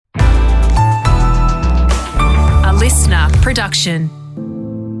production.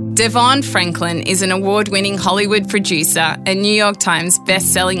 Devon Franklin is an award-winning Hollywood producer, a New York Times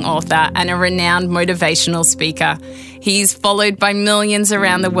best-selling author, and a renowned motivational speaker. He is followed by millions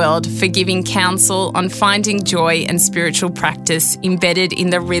around the world for giving counsel on finding joy and spiritual practice embedded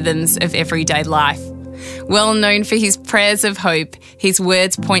in the rhythms of everyday life. Well known for his prayers of hope, his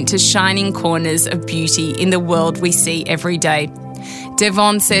words point to shining corners of beauty in the world we see every day.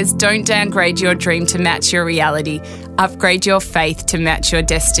 Devon says, don't downgrade your dream to match your reality. Upgrade your faith to match your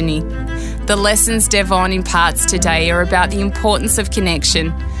destiny. The lessons Devon imparts today are about the importance of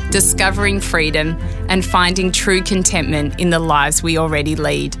connection, discovering freedom, and finding true contentment in the lives we already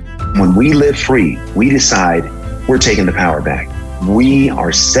lead. When we live free, we decide we're taking the power back. We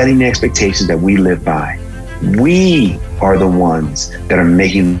are setting the expectations that we live by. We are the ones that are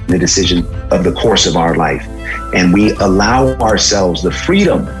making the decision of the course of our life. And we allow ourselves the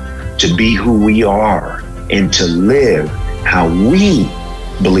freedom to be who we are and to live how we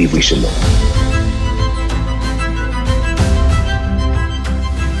believe we should live.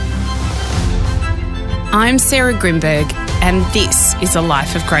 I'm Sarah Grimberg, and this is A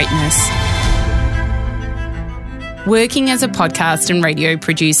Life of Greatness. Working as a podcast and radio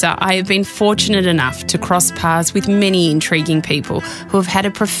producer, I have been fortunate enough to cross paths with many intriguing people who have had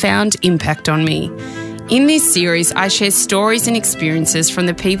a profound impact on me. In this series, I share stories and experiences from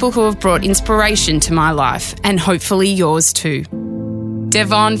the people who have brought inspiration to my life, and hopefully yours too.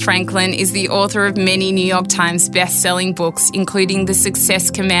 Devon Franklin is the author of many New York Times best-selling books, including The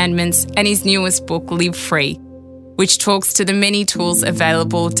Success Commandments and his newest book, Live Free, which talks to the many tools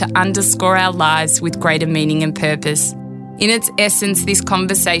available to underscore our lives with greater meaning and purpose. In its essence, this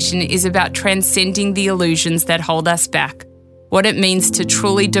conversation is about transcending the illusions that hold us back, what it means to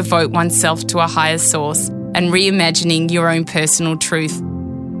truly devote oneself to a higher source, and reimagining your own personal truth.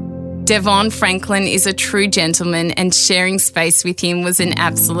 Devon Franklin is a true gentleman, and sharing space with him was an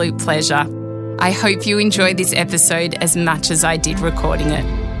absolute pleasure. I hope you enjoyed this episode as much as I did recording it.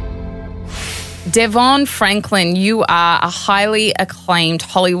 Devon Franklin, you are a highly acclaimed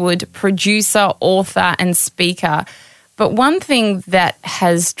Hollywood producer, author, and speaker. But one thing that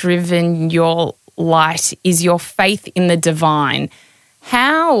has driven your light is your faith in the divine.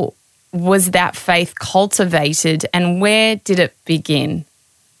 How was that faith cultivated, and where did it begin?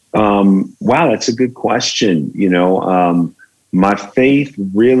 Wow, that's a good question. My faith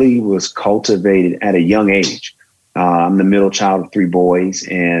really was cultivated at a young age. I'm the middle child of three boys,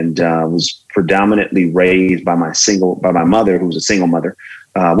 and was predominantly raised by my mother, who was a single mother.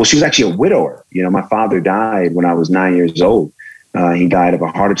 She was actually a widower. My father died when I was 9 years old. He died of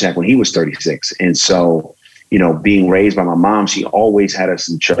a heart attack when he was 36. And so, being raised by my mom, she always had us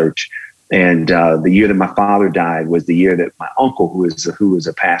in church. And the year that my father died was the year that my uncle, who is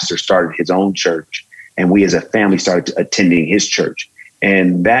a pastor, started his own church. And we as a family started attending his church.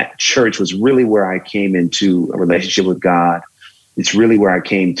 And that church was really where I came into a relationship with God. It's really where I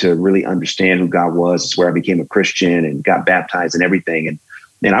came to really understand who God was. It's where I became a Christian and got baptized and everything.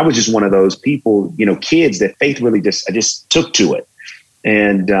 And I was just one of those people, kids that faith really I just took to it.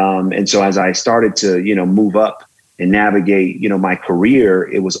 And so as I started to, move up and navigate, my career,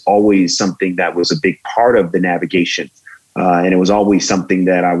 it was always something that was a big part of the navigation. And it was always something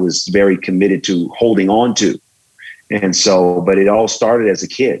that I was very committed to holding on to. And so, but it all started as a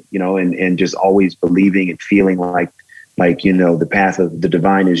kid, and just always believing and feeling like, the path of the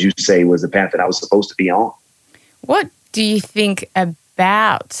divine, as you say, was the path that I was supposed to be on. What do you think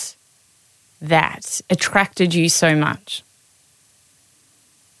about that attracted you so much?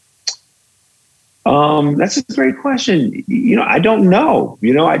 That's a great question. I don't know.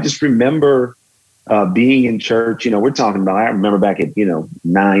 I just remember being in church. We're talking about, I remember back at,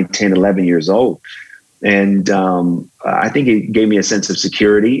 9, 10, 11 years old. And I think it gave me a sense of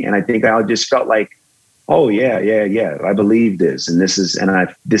security. And I think I just felt like, oh, yeah, I believe this. And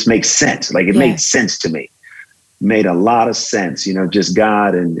this makes sense. Like it made sense to me. Made a lot of sense, just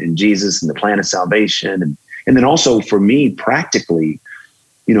God and Jesus and the plan of salvation. And then also for me, practically,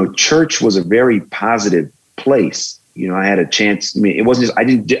 church was a very positive place. I had a chance. I mean, it wasn't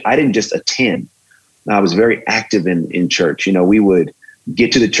just, I didn't just attend. I was very active in church. We would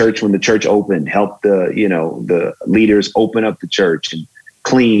get to the church when the church opened, help the leaders open up the church and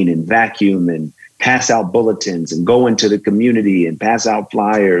clean and vacuum and pass out bulletins and go into the community and pass out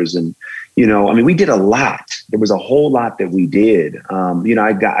flyers. And, we did a lot. There was a whole lot that we did.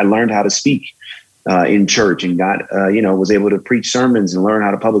 I learned how to speak in church and was able to preach sermons and learn how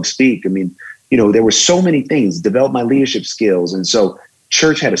to public speak. There were so many things, developed my leadership skills. And so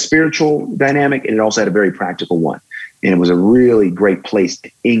church had a spiritual dynamic, and it also had a very practical one. And it was a really great place to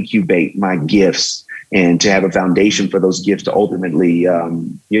incubate my gifts and to have a foundation for those gifts to ultimately,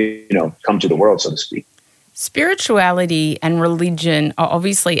 come to the world, so to speak. Spirituality and religion are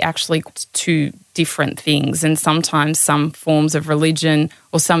obviously actually two different things, and sometimes some forms of religion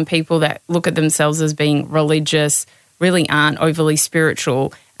or some people that look at themselves as being religious really aren't overly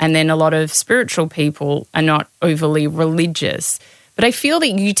spiritual, and then a lot of spiritual people are not overly religious. But I feel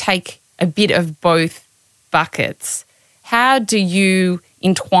that you take a bit of both buckets. How do you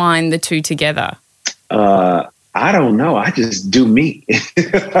entwine the two together? I don't know. I just do me.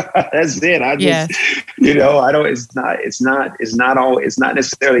 That's it. I just, I don't, it's not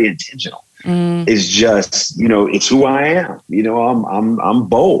necessarily intentional. It's just, it's who I am. I'm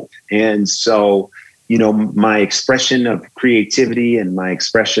bold. And so, my expression of creativity and my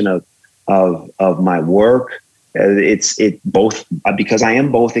expression of my work, it's both, because I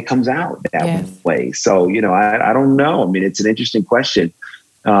am both, it comes out that way. So, I don't know. I mean, it's an interesting question.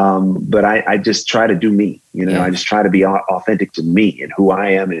 But I just try to do me, I just try to be authentic to me and who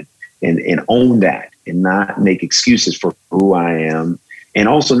I am and own that and not make excuses for who I am. And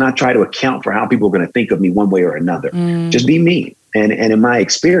also not try to account for how people are going to think of me one way or another. Just be me. And in my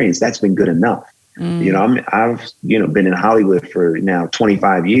experience, that's been good enough. I've been in Hollywood for now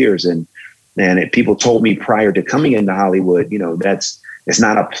 25 years. And people told me prior to coming into Hollywood, it's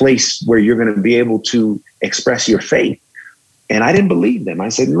not a place where you're going to be able to express your faith. And I didn't believe them. I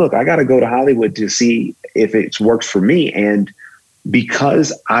said, look, I got to go to Hollywood to see if it works for me. And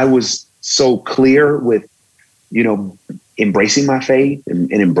because I was so clear with, embracing my faith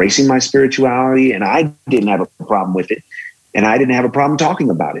and embracing my spirituality, and I didn't have a problem with it. And I didn't have a problem talking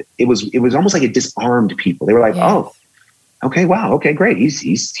about it. It was almost like it disarmed people. They were like, oh, okay, wow. Okay, great.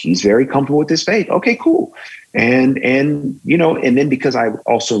 He's very comfortable with his faith. Okay, cool. And then because I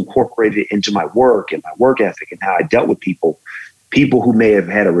also incorporated it into my work and my work ethic and how I dealt with people who may have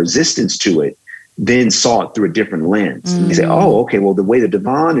had a resistance to it, then saw it through a different lens. And they say, oh, okay, well, the way that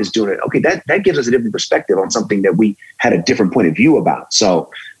Devon is doing it, okay, that gives us a different perspective on something that we had a different point of view about.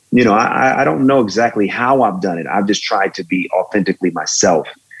 So, I don't know exactly how I've done it. I've just tried to be authentically myself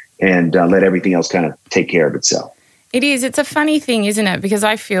and let everything else kind of take care of itself. It is. It's a funny thing, isn't it? Because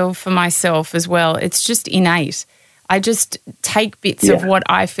I feel for myself as well, it's just innate. I just take bits of what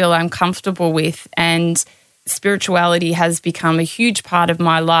I feel I'm comfortable with, and spirituality has become a huge part of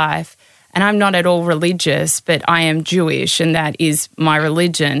my life. And I'm not at all religious, but I am Jewish, and that is my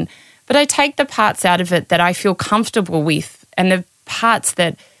religion. But I take the parts out of it that I feel comfortable with and the parts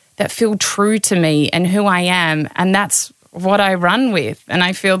that feel true to me and who I am, and that's what I run with. And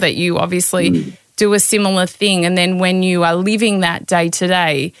I feel that you obviously do a similar thing. And then when you are living that day to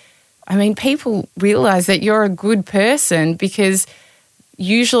day, I mean, people realize that you're a good person, because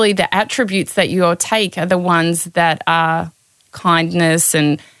usually the attributes that you all take are the ones that are kindness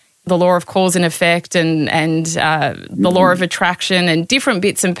and the law of cause and effect and the law of attraction and different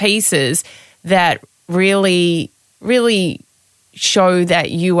bits and pieces that really, really show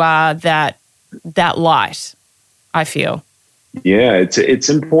that you are that light, I feel. Yeah, it's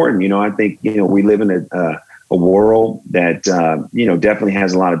important. I think, we live in a world that, definitely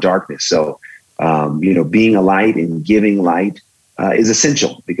has a lot of darkness. So, being a light and giving light is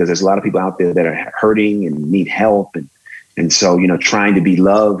essential, because there's a lot of people out there that are hurting and need help. And so, trying to be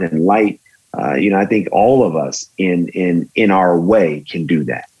love and light, I think all of us in our way can do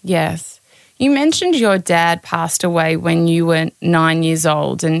that. Yes. You mentioned your dad passed away when you were 9 years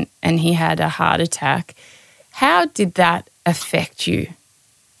old and he had a heart attack. How did that affect you?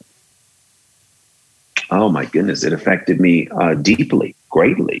 Oh, my goodness. It affected me deeply,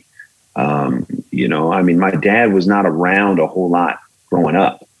 greatly. My dad was not around a whole lot growing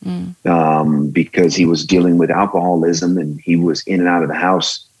up because he was dealing with alcoholism, and he was in and out of the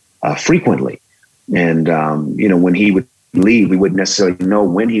house frequently. And, when he would leave, we wouldn't necessarily know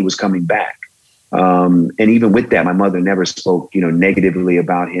when he was coming back. And even with that, my mother never spoke, negatively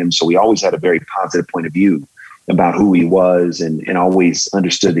about him. So we always had a very positive point of view about who he was, and always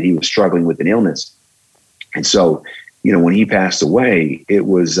understood that he was struggling with an illness. And so, when he passed away, it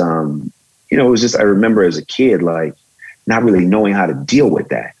was, it was just, I remember as a kid, like not really knowing how to deal with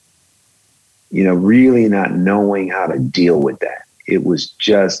that, really not knowing how to deal with that. It was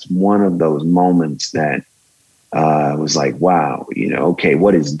just one of those moments that was like, wow, okay,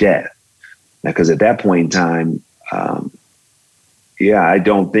 what is death? Because at that point in time, I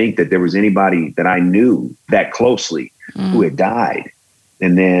don't think that there was anybody that I knew that closely who had died.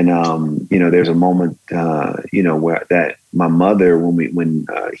 And then, there's a moment, where that my mother, when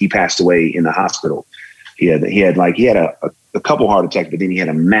he passed away in the hospital, he had a couple heart attacks, but then he had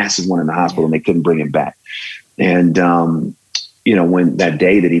a massive one in the hospital and they couldn't bring him back. And, when that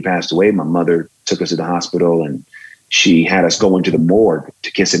day that he passed away, my mother took us to the hospital, and she had us go into the morgue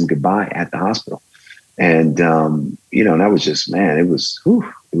to kiss him goodbye at the hospital. And, and that was just, man, it was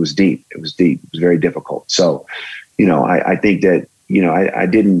deep. It was deep. It was very difficult. So, I think that, I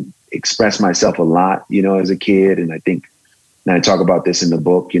didn't express myself a lot, as a kid. And I think, and I talk about this in the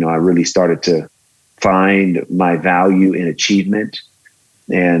book, I really started to find my value in achievement,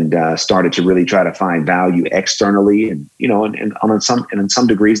 and started to really try to find value externally. And, and in some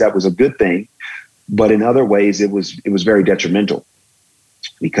degrees that was a good thing, but in other ways it was very detrimental,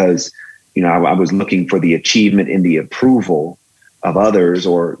 because, I was looking for the achievement in the approval of others,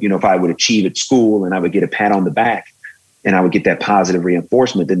 or, if I would achieve at school and I would get a pat on the back and I would get that positive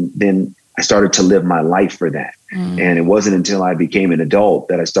reinforcement, then I started to live my life for that. And it wasn't until I became an adult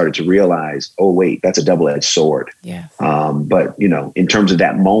that I started to realize, oh, wait, that's a double-edged sword. Yeah. But, in terms of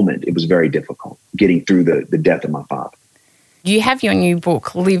that moment, it was very difficult getting through the death of my father. You have your new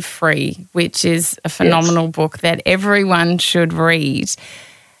book, Live Free, which is a phenomenal book that everyone should read.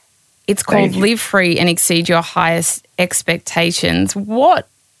 It's called Live Free and Exceed Your Highest Expectations. What,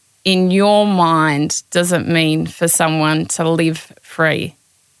 in your mind, does it mean for someone to live free?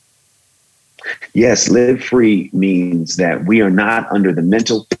 Yes, live free means that we are not under the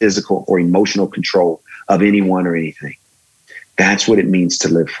mental, physical, or emotional control of anyone or anything. That's what it means to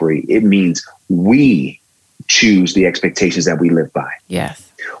live free. It means we choose the expectations that we live by.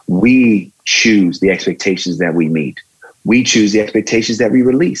 Yes. We choose the expectations that we meet. We choose the expectations that we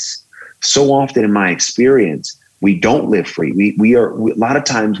release. So often in my experience, we don't live free. A lot of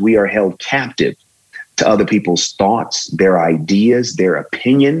times we are held captive to other people's thoughts, their ideas, their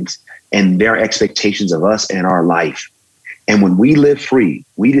opinions, and their expectations of us and our life. And when we live free,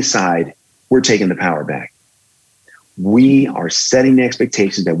 we decide we're taking the power back. We are setting the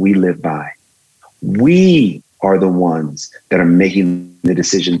expectations that we live by. We are the ones that are making the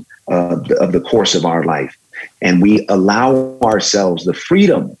decision of the course of our life. And we allow ourselves the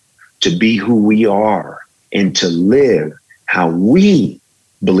freedom to be who we are and to live how we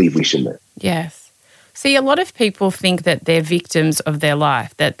believe we should live. Yes. See, a lot of people think that they're victims of their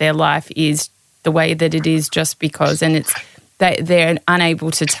life, that their life is the way that it is just because, and they're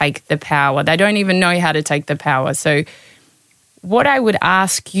unable to take the power. They don't even know how to take the power. So what I would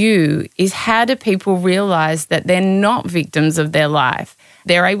ask you is, how do people realize that they're not victims of their life?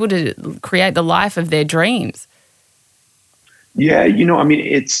 They're able to create the life of their dreams. Yeah,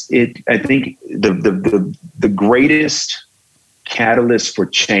 I think the greatest catalyst for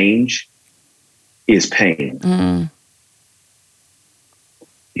change is pain.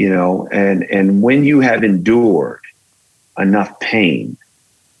 And when you have endured enough pain,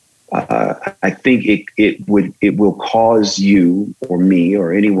 I think it will cause you or me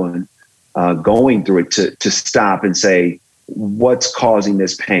or anyone going through it to stop and say, what's causing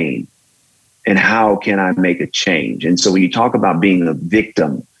this pain? And how can I make a change? And so when you talk about being a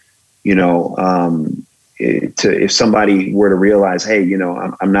victim, if somebody were to realize, hey,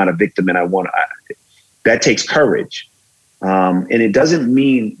 I'm not a victim and that takes courage. And it doesn't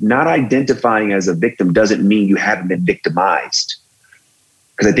mean, not identifying as a victim doesn't mean you haven't been victimized.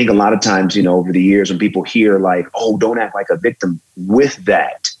 Because I think a lot of times, over the years when people hear like, oh, don't act like a victim, with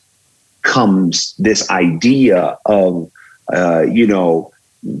that comes this idea of,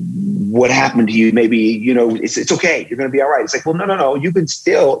 what happened to you, maybe, it's okay. You're going to be all right. It's like, well, no.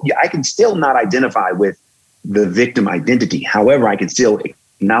 I can still not identify with the victim identity. However, I can still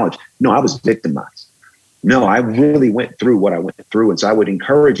acknowledge, no, I was victimized. No, I really went through what I went through. And so I would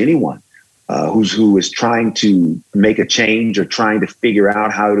encourage anyone who is trying to make a change or trying to figure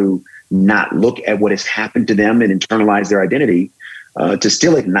out how to not look at what has happened to them and internalize their identity, to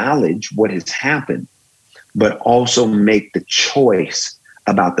still acknowledge what has happened, but also make the choice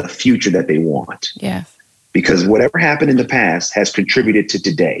about the future that they want. Yes. Because whatever happened in the past has contributed to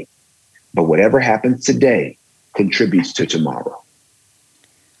today, but whatever happens today contributes to tomorrow.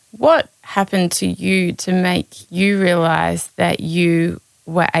 What happened to you to make you realize that you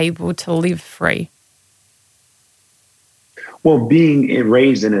were able to live free? Well, being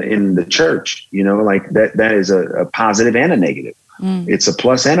raised in the church, like that is a positive and a negative. It's a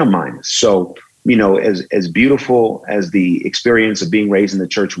plus and a minus. So, as beautiful as the experience of being raised in the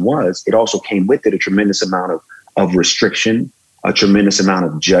church was, it also came with it a tremendous amount of restriction, a tremendous amount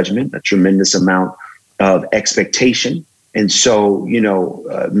of judgment, a tremendous amount of expectation. And so,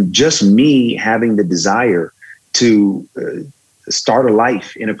 just me having the desire to start a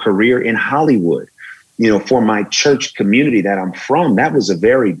life in a career in Hollywood, for my church community that I'm from, that was a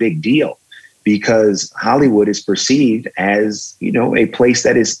very big deal, because Hollywood is perceived as, a place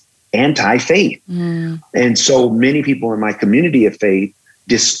that is anti-faith. And so many people in my community of faith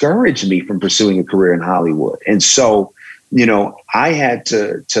discouraged me from pursuing a career in Hollywood. And so, I had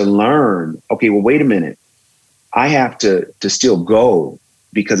to learn, okay, well, wait a minute. I have to still go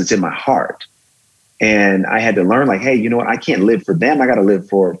because it's in my heart. And I had to learn, like, hey, you know what? I can't live for them. I got to live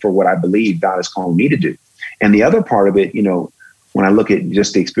for what I believe God is calling me to do. And the other part of it, when I look at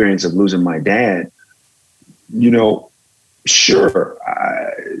just the experience of losing my dad, sure,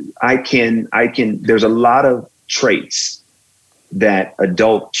 I can, there's a lot of traits that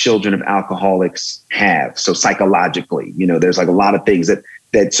adult children of alcoholics have. So psychologically, there's like a lot of things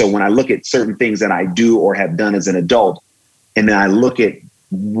that, so when I look at certain things that I do or have done as an adult, and then I look at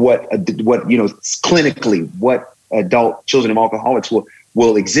what clinically, what adult children of alcoholics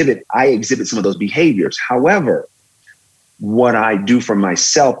will exhibit, I exhibit some of those behaviors. However, what I do for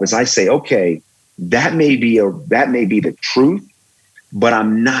myself is I say, okay, that may be the truth, but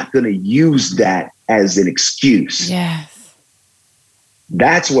I'm not going to use that as an excuse. Yes.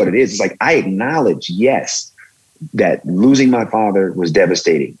 That's what it is. It's like, I acknowledge, yes, that losing my father was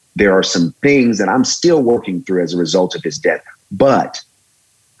devastating. There are some things that I'm still working through as a result of his death, but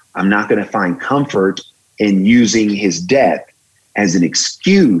I'm not going to find comfort in using his death as an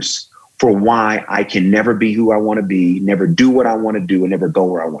excuse for why I can never be who I want to be, never do what I want to do, and never go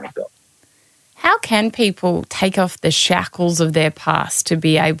where I want to go. How can people take off the shackles of their past to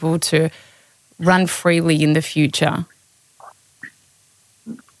be able to run freely in the future?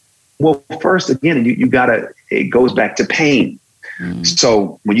 Well, first, again, it goes back to pain.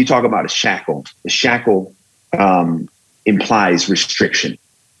 So when you talk about the shackle implies restriction.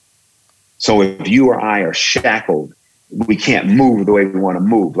 So if you or I are shackled, we can't move the way we want to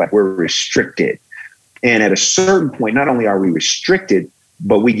move, like we're restricted. And at a certain point, not only are we restricted,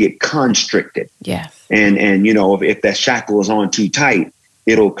 but we get constricted. Yes. And if that shackle is on too tight,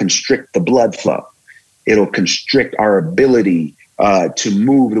 it'll constrict the blood flow. It'll constrict our ability to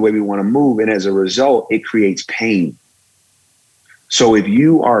move the way we want to move. And as a result, it creates pain. So if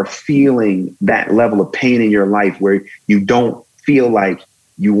you are feeling that level of pain in your life where you don't feel like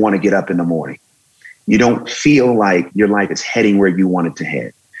you want to get up in the morning, you don't feel like your life is heading where you want it to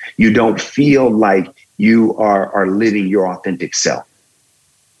head, you don't feel like you are living your authentic self,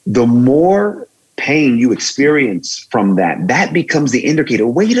 the more pain you experience from that becomes the indicator.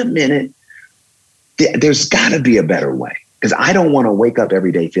 Wait a minute, there's got to be a better way, because I don't want to wake up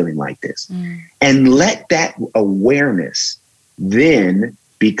every day feeling like this. And let that awareness then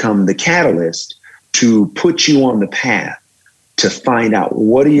become the catalyst to put you on the path to find out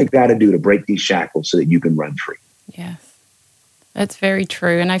what do you got to do to break these shackles so that you can run free. Yes, that's very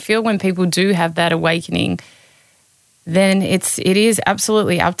true. And I feel when people do have that awakening, then it is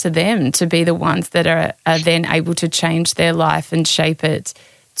absolutely up to them to be the ones that are then able to change their life and shape it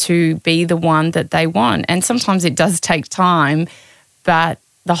to be the one that they want. And sometimes it does take time, but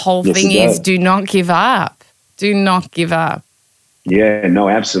the whole thing is do not give up. Do not give up. Yeah, no,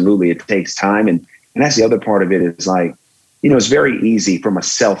 absolutely. It takes time. And that's the other part of it is like, it's very easy from a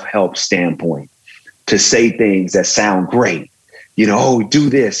self-help standpoint to say things that sound great. Do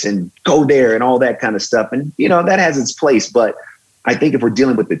this and go there and all that kind of stuff. And, that has its place. But I think if we're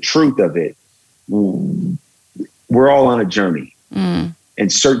dealing with the truth of it, we're all on a journey and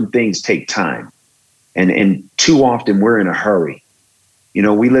certain things take time. And too often we're in a hurry.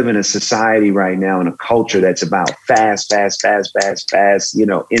 We live in a society right now in a culture that's about fast,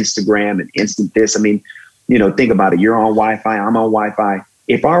 Instagram and instant this. I mean, think about it. You're on Wi-Fi. I'm on Wi-Fi.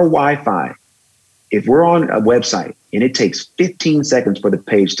 If we're on a website and it takes 15 seconds for the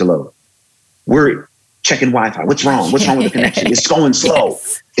page to load, we're checking Wi-Fi. What's wrong? What's wrong with the connection? It's going slow.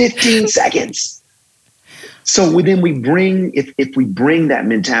 Yes. 15 seconds. So then we bring, if we bring that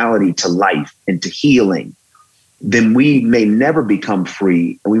mentality to life and to healing, then we may never become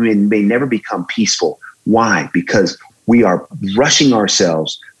free and we may never become peaceful. Why? Because we are rushing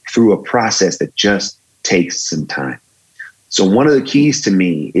ourselves through a process that just takes some time. So one of the keys to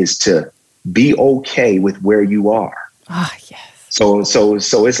me is to be okay with where you are. Ah, yes. So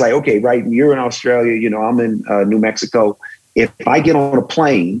it's like, okay, right, you're in Australia, I'm in New Mexico. If I get on a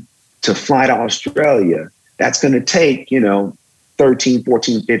plane to fly to Australia, that's going to take, 13,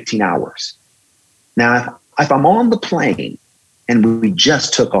 14, 15 hours. Now, if I'm on the plane and we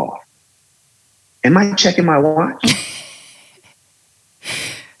just took off, am I checking my watch?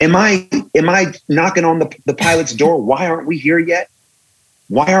 Am I knocking on the pilot's door? Why aren't we here yet?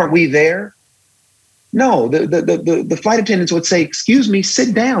 Why aren't we there? No, the flight attendants would say, excuse me,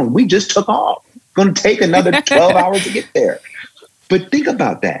 sit down. We just took off. It's going to take another 12 hours to get there. But think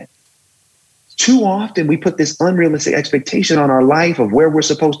about that. too often we put this unrealistic expectation on our life of where we're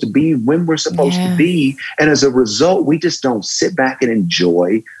supposed to be, when we're supposed to be. And as a result, we just don't sit back and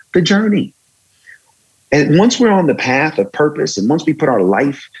enjoy the journey. And once we're on the path of purpose, and once we put our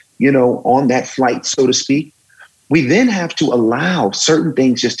life, on that flight, so to speak, we then have to allow certain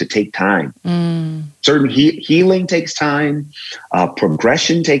things just to take time. Certain healing takes time,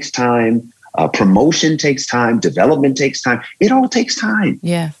 progression takes time, promotion takes time, development takes time. It all takes time.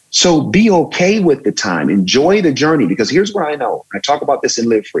 Yeah. So be okay with the time. Enjoy the journey, because here's what I know. I talk about this in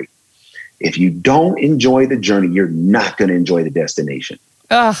Live Free. If you don't enjoy the journey, you're not going to enjoy the destination.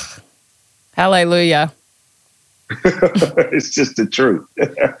 Ugh, hallelujah. It's just the truth.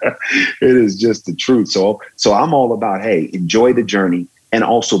 It is just the truth. So I'm all about, hey, enjoy the journey and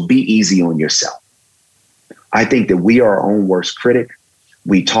also be easy on yourself. I think that we are our own worst critic.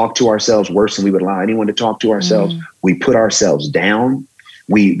 We talk to ourselves worse than we would allow anyone to talk to ourselves. We put ourselves down.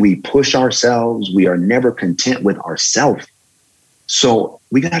 We push ourselves. We are never content with ourselves. So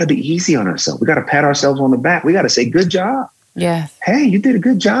we got to be easy on ourselves. We got to pat ourselves on the back. We got to say, good job. Yes. Hey, you did a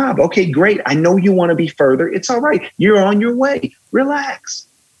good job. Okay, great. I know you want to be further. It's all right. You're on your way. Relax.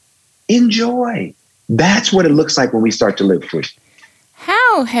 Enjoy. That's what it looks like when we start to live free.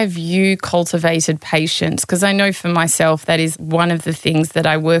 How have you cultivated patience? Because I know for myself, that is one of the things that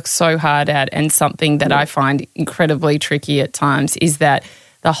I work so hard at, and something that I find incredibly tricky at times is that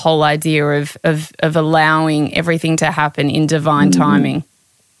the whole idea of allowing everything to happen in divine timing.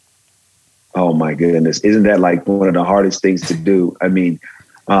 Oh my goodness. Isn't that like one of the hardest things to do? I mean,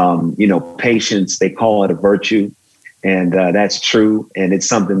 patience, they call it a virtue, and that's true. And it's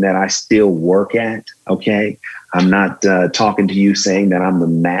something that I still work at. Okay. I'm not talking to you saying that I'm the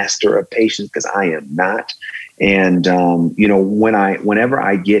master of patience, because I am not. And, whenever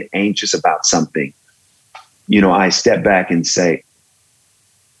I get anxious about something, I step back and say,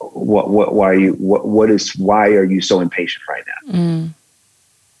 why are you so impatient right now?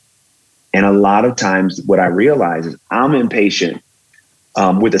 And a lot of times what I realize is I'm impatient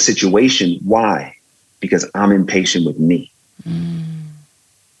with a situation. Why? Because I'm impatient with me.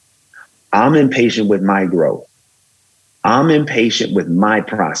 I'm impatient with my growth. I'm impatient with my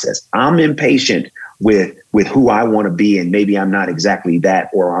process. I'm impatient with who I want to be, and maybe I'm not exactly that,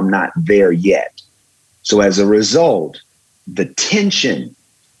 or I'm not there yet. So as a result, the tension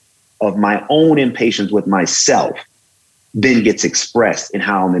of my own impatience with myself then gets expressed in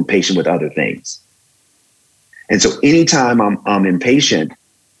how I'm impatient with other things. And so anytime I'm impatient,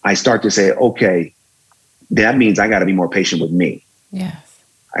 I start to say, okay, that means I got to be more patient with me. Yes.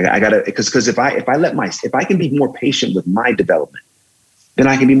 I got to, because if I can be more patient with my development, then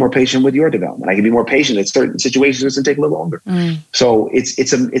I can be more patient with your development. I can be more patient at certain situations. It's going to take a little longer. So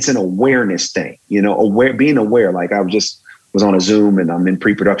it's an awareness thing, being aware. Like I was on a Zoom, and I'm in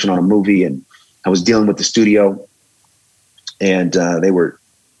pre-production on a movie, and I was dealing with the studio, and they were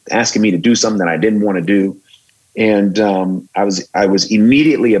asking me to do something that I didn't want to do. And I was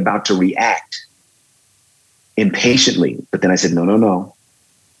immediately about to react impatiently, but then I said, no,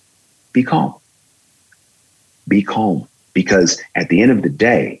 be calm. Be calm. Because at the end of the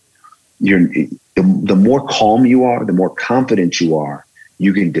day, the more calm you are, the more confident you are,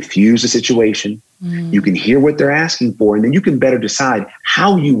 you can diffuse the situation. You can hear what they're asking for, and then you can better decide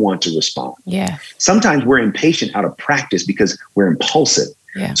how you want to respond. Yeah. Sometimes we're impatient out of practice because we're impulsive.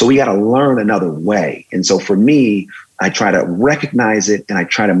 Yeah. So we got to learn another way. And so for me, I try to recognize it, and I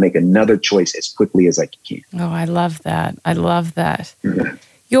try to make another choice as quickly as I can. Oh, I love that. I love that.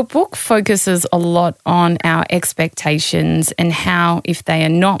 Your book focuses a lot on our expectations and how, if they are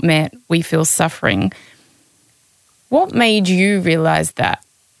not met, we feel suffering. What made you realize that?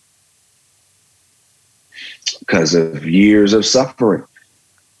 Because of years of suffering.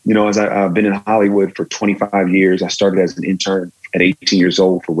 As I've been in Hollywood for 25 years. I started as an intern at 18 years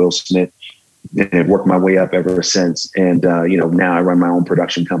old for Will Smith, and have worked my way up ever since. And, now I run my own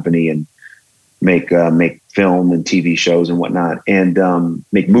production company and make film and TV shows and whatnot, and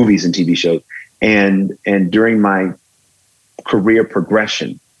make movies and TV shows. And during my career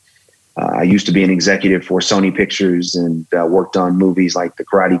progression, I used to be an executive for Sony Pictures, and worked on movies like The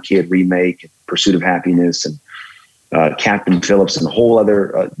Karate Kid remake, Pursuit of Happiness, and Captain Phillips, and a whole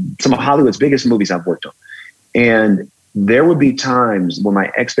other, some of Hollywood's biggest movies I've worked on. And there would be times when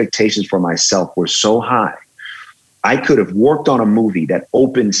my expectations for myself were so high, I could have worked on a movie that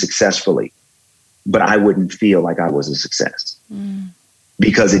opened successfully, but I wouldn't feel like I was a success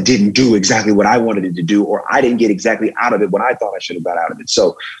because it didn't do exactly what I wanted it to do, or I didn't get exactly out of it what I thought I should have got out of it.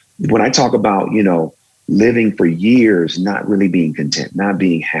 So when I talk about, living for years, not really being content, not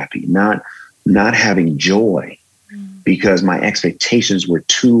being happy, not having joy because my expectations were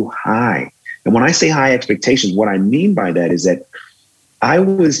too high, And when I say high expectations, what I mean by that is that I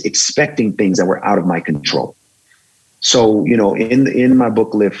was expecting things that were out of my control. So, in my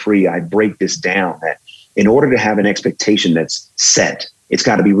book, Live Free, I break this down that in order to have an expectation that's set, it's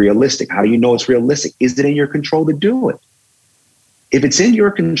got to be realistic. How do you know it's realistic? Is it in your control to do it? If it's in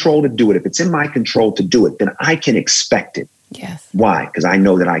your control to do it, if it's in my control to do it, then I can expect it. Yes. Why? Because I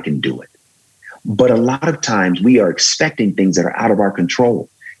know that I can do it. But a lot of times we are expecting things that are out of our control.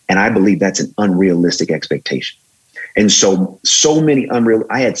 And I believe that's an unrealistic expectation. And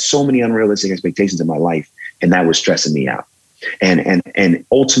I had so many unrealistic expectations in my life, and that was stressing me out. And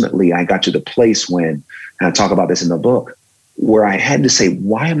ultimately I got to the place when, and I talk about this in the book, where I had to say,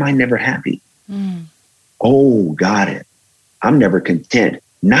 why am I never happy? Oh, got it. I'm never content.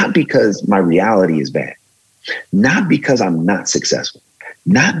 Not because my reality is bad, not because I'm not successful,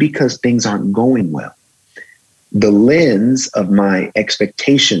 not because things aren't going well. The lens of my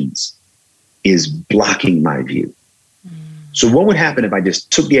expectations is blocking my view. So what would happen if I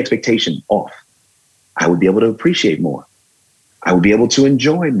just took the expectation off? I would be able to appreciate more. I would be able to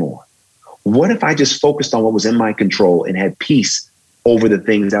enjoy more. What if I just focused on what was in my control and had peace over the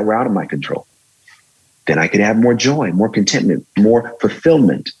things that were out of my control? Then I could have more joy, more contentment, more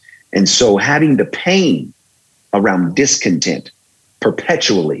fulfillment. And so having the pain around discontent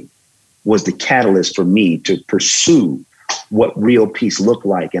perpetually was the catalyst for me to pursue what real peace looked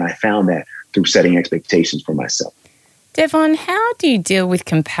like. And I found that through setting expectations for myself. Devon, how do you deal with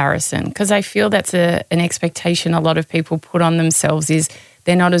comparison? Because I feel that's an expectation a lot of people put on themselves, is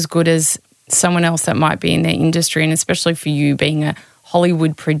they're not as good as someone else that might be in their industry. And especially for you being a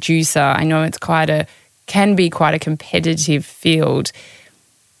Hollywood producer, I know it's can be quite a competitive field.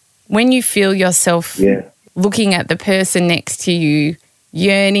 When you feel yourself looking at the person next to you,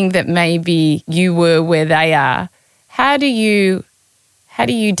 yearning that maybe you were where they are, how do you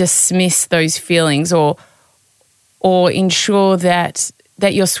dismiss those feelings or ensure that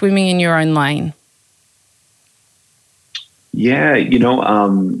you're swimming in your own lane? Yeah,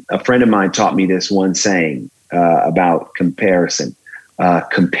 a friend of mine taught me this one saying about comparison: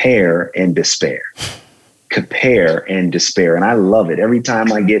 compare and despair. Compare and despair. And I love it. Every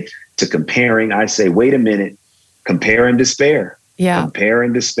time I get to comparing, I say, wait a minute, compare and despair. Yeah. Compare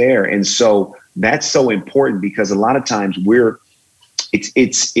and despair. And so that's so important, because a lot of times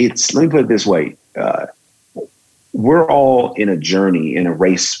it's let me put it this way. We're all in a journey, in a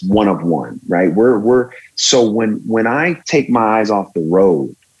race, one of one, right? So when I take my eyes off the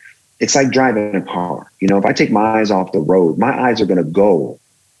road, it's like driving a car. If I take my eyes off the road, my eyes are going to go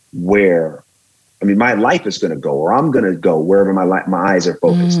my life is going to go, or I'm going to go wherever my eyes are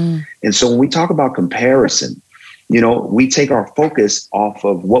focused. And so when we talk about comparison, we take our focus off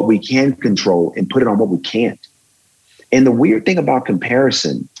of what we can control and put it on what we can't. And the weird thing about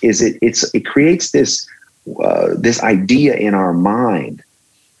comparison is it creates this idea in our mind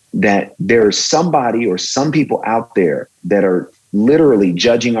that there's somebody or some people out there that are literally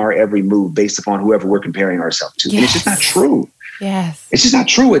judging our every move based upon whoever we're comparing ourselves to. Yes. And it's just not true. Yes. It's just not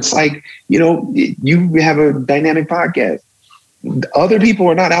true. It's like, you have a dynamic podcast. Other people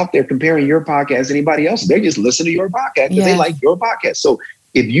are not out there comparing your podcast to anybody else. They just listen to your podcast because they like your podcast. So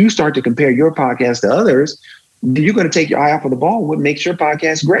if you start to compare your podcast to others, you're going to take your eye off of the ball. What makes your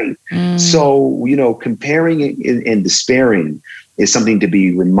podcast great? So, comparing and despairing is something to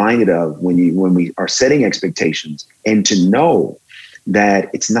be reminded of when we are setting expectations, and to know that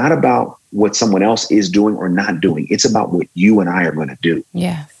it's not about what someone else is doing or not doing. It's about what you and I are going to do.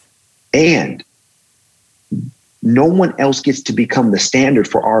 Yes. And no one else gets to become the standard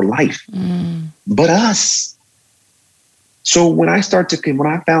for our life but us. So when I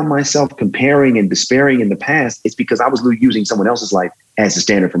found myself comparing and despairing in the past, it's because I was using someone else's life as the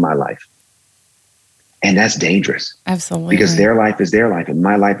standard for my life. And that's dangerous. Absolutely. Because their life is their life and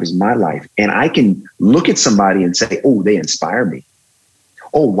my life is my life. And I can look at somebody and say, oh, they inspire me.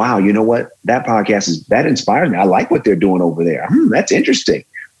 Oh, wow. You know what? That podcast that inspires me. I like what they're doing over there. That's interesting.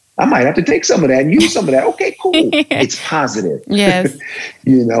 I might have to take some of that and use some of that. Okay, cool. It's positive. Yes.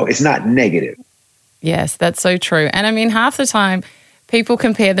 It's not negative. Yes, that's so true. And half the time people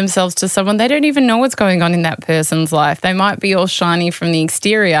compare themselves to someone, they don't even know what's going on in that person's life. They might be all shiny from the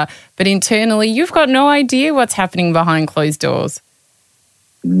exterior, but internally you've got no idea what's happening behind closed doors.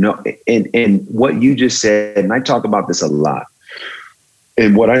 No, and what you just said, and I talk about this a lot.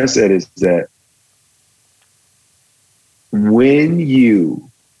 And what I said is that when you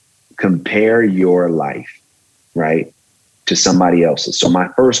compare your life, right, to somebody else's. So my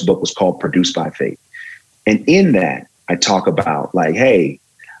first book was called Produced by Faith. And in that, I talk about like, hey,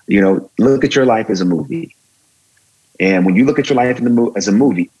 look at your life as a movie. And when you look at your life as a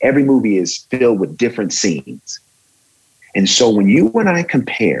movie, every movie is filled with different scenes. And so when you and I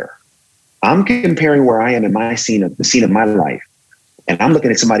compare, I'm comparing where I am in my scene of the scene of my life. And I'm looking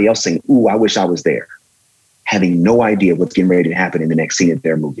at somebody else saying, ooh, I wish I was there, having no idea what's getting ready to happen in the next scene of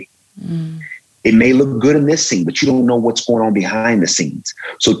their movie. It may look good in this scene, but you don't know what's going on behind the scenes.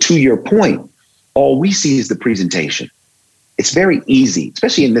 So to your point, all we see is the presentation. It's very easy,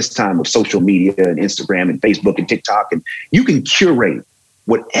 especially in this time of social media and Instagram and Facebook and TikTok, and you can curate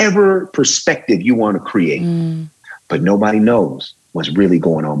whatever perspective you want to create, but nobody knows what's really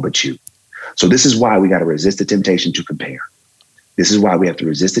going on but you. So this is why we got to resist the temptation to compare. This is why we have to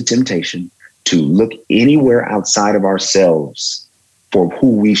resist the temptation to look anywhere outside of ourselves for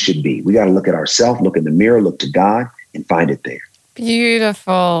who we should be. We got to look at ourselves, look in the mirror, look to God, and find it there.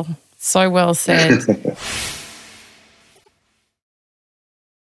 Beautiful. So well said.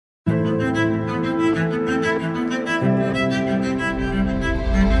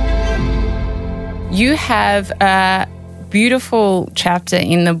 You have a beautiful chapter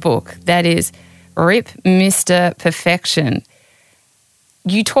in the book that is Rip Mr. Perfection.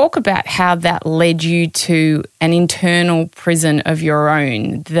 You talk about how that led you to an internal prison of your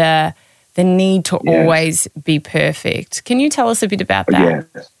own, the need to always be perfect. Can you tell us a bit about that?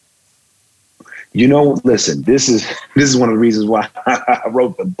 Yes. You know, listen, this is one of the reasons why I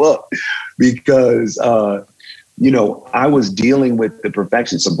wrote the book, because, I was dealing with the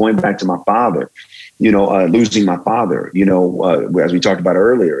perfection. So going back to my father, losing my father, as we talked about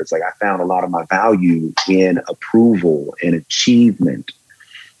earlier, it's like I found a lot of my value in approval and achievement.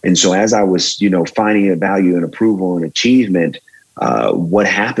 And so as I was, finding a value in approval and achievement, what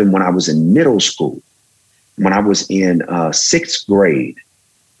happened when I was in middle school, when I was in sixth grade,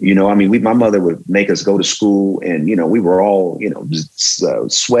 my mother would make us go to school and, we were all,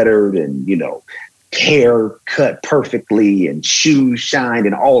 sweatered and, hair cut perfectly and shoes shined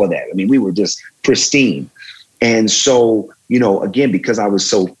and all of that. I mean, we were just pristine. And so, again, because I was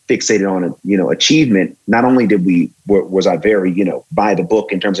so fixated on, achievement, not only was I very, by the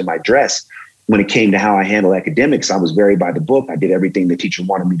book in terms of my dress, when it came to how I handle academics, I was very by the book. I did everything the teacher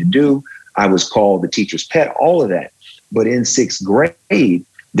wanted me to do. I was called the teacher's pet, all of that. But in sixth grade, they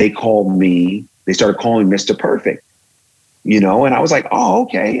started calling me Mr. Perfect, and I was like, oh,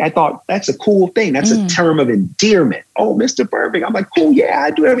 okay. I thought that's a cool thing. That's a term of endearment. Oh, Mr. Perfect. I'm like, cool. Yeah,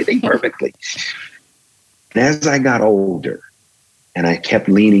 I do everything perfectly. And as I got older and I kept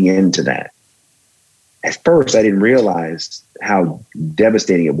leaning into that, at first I didn't realize how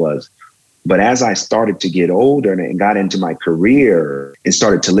devastating it was. But as I started to get older and got into my career and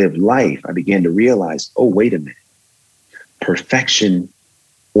started to live life, I began to realize, oh, wait a minute. Perfection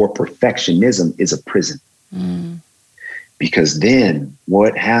or perfectionism is a prison. Because then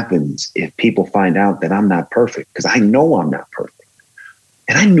what happens if people find out that I'm not perfect? Because I know I'm not perfect.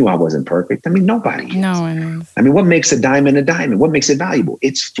 And I knew I wasn't perfect. I mean, nobody is. No one is. I mean, what makes a diamond a diamond? What makes it valuable?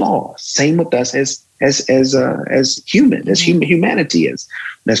 It's flaws. Same with us as humanity is,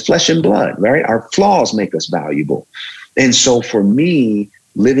 as flesh and blood, right? Our flaws make us valuable. And so for me,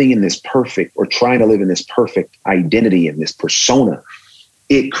 living in this perfect or trying to live in this perfect identity and this persona,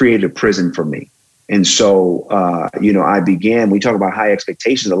 it created a prison for me. And so, we talk about high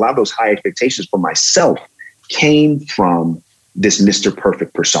expectations. A lot of those high expectations for myself came from this Mr.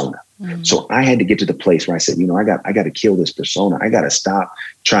 Perfect persona. So I had to get to the place where I said, I got to kill this persona. I got to stop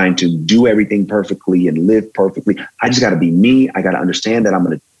trying to do everything perfectly and live perfectly. I just got to be me. I got to understand that I'm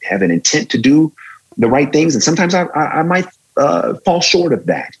going to have an intent to do the right things. And sometimes I might fall short of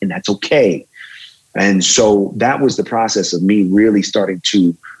that, and that's okay. And so that was the process of me really starting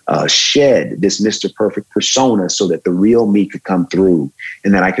to shed this Mr. Perfect persona so that the real me could come through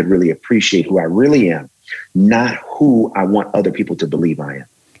and that I could really appreciate who I really am, not who I want other people to believe I am.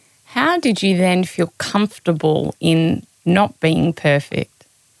 How did you then feel comfortable in not being perfect?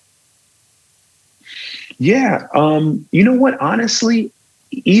 Yeah. You know what? Honestly,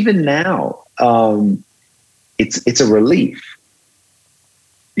 even now, it's a relief.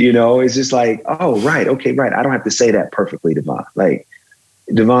 It's just like, oh, right. Okay, right. I don't have to say that perfectly, Devon. Like,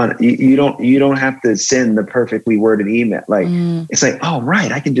 Devon, you don't have to send the perfectly worded email. Like, it's like, oh, right.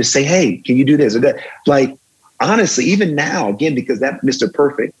 I can just say, hey, can you do this or that? Like, honestly, even now, again, because that Mr.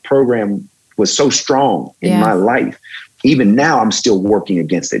 Perfect program was so strong in my life, even now I'm still working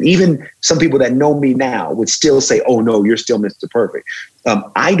against it. Even some people that know me now would still say, oh, no, you're still Mr. Perfect.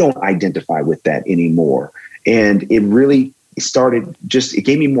 I don't identify with that anymore. And it really it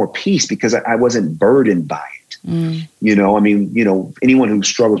gave me more peace because I wasn't burdened by it. Anyone who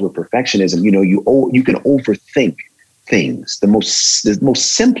struggles with perfectionism, you can overthink things, the most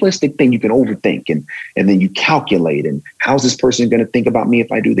simplistic thing you can overthink, and then you calculate, and how's this person going to think about me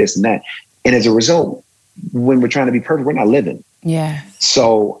if I do this and that? And as a result, when we're trying to be perfect, we're not living. Yeah.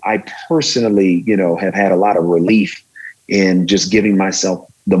 So I personally, have had a lot of relief in just giving myself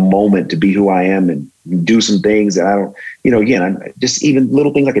the moment to be who I am and do some things that I don't, again, I'm just even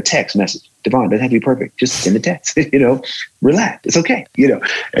little things like a text message. Devon, doesn't have to be perfect. Just send a text, relax. It's okay,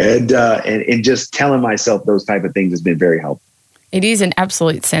 and just telling myself those type of things has been very helpful. It is an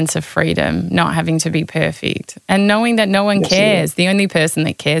absolute sense of freedom, not having to be perfect and knowing that no one cares. The only person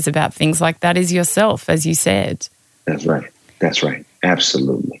that cares about things like that is yourself, as you said. That's right. That's right.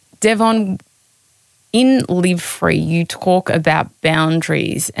 Absolutely. Devon, in Live Free, you talk about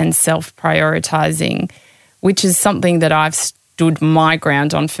boundaries and self-prioritizing, which is something that I've stood my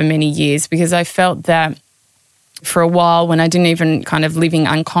ground on for many years, because I felt that for a while, when I didn't even kind of living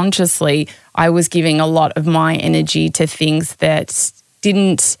unconsciously, I was giving a lot of my energy to things that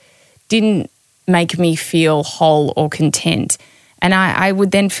didn't make me feel whole or content. And I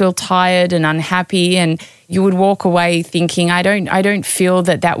would then feel tired and unhappy, and you would walk away thinking, I don't feel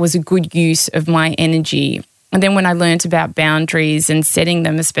that was a good use of my energy. And then when I learned about boundaries and setting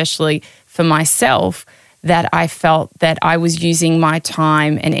them, especially for myself, that I felt that I was using my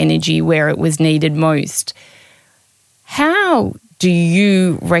time and energy where it was needed most. How do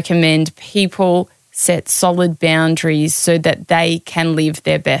you recommend people set solid boundaries so that they can live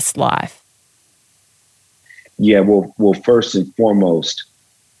their best life? Yeah, well, first and foremost,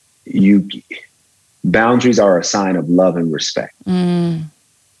 boundaries are a sign of love and respect. Mm.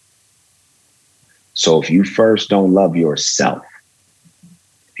 So if you first don't love yourself,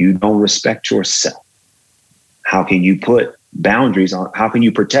 if you don't respect yourself, how can you put boundaries on? How can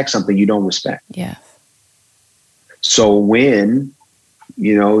you protect something you don't respect? Yeah. So when,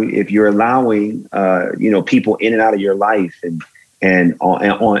 if you're allowing, people in and out of your life and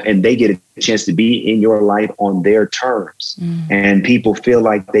they get a chance to be in your life on their terms, and people feel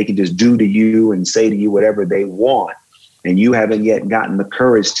like they can just do to you and say to you whatever they want, and you haven't yet gotten the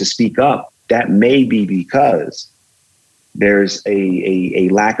courage to speak up, that may be because there's a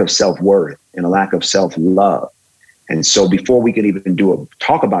lack of self-worth and a lack of self-love. And so before we can even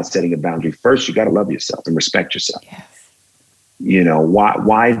talk about setting a boundary, first you got to love yourself and respect yourself. Yes.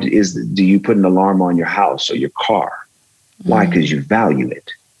 Why do you put an alarm on your house or your car? Why? Because you value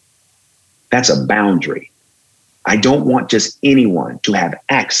it. That's a boundary. I don't want just anyone to have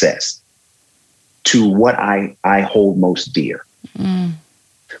access to what I hold most dear. Mm.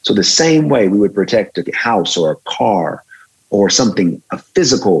 So the same way we would protect a house or a car or something, a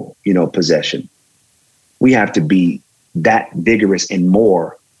physical, possession, we have to be that vigorous and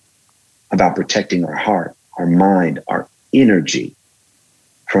more about protecting our heart, our mind, our energy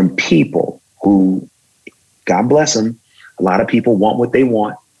from people who, God bless them, a lot of people want what they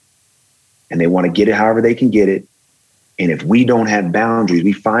want and they want to get it however they can get it. And if we don't have boundaries,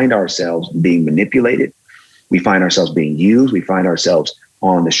 we find ourselves being manipulated. We find ourselves being used. We find ourselves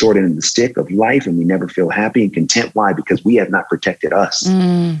on the short end of the stick of life, and we never feel happy and content. Why? Because we have not protected us.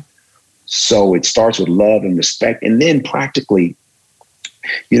 Mm. So it starts with love and respect. And then practically,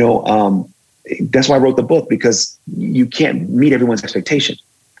 that's why I wrote the book, because you can't meet everyone's expectation.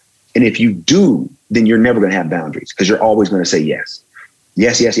 And if you do, then you're never going to have boundaries, because you're always going to say yes.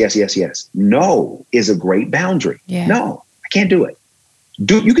 Yes, yes, yes, yes, yes. No is a great boundary. Yeah. No, I can't do it.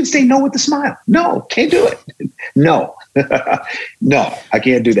 You can say no with a smile. No, can't do it. No, no, I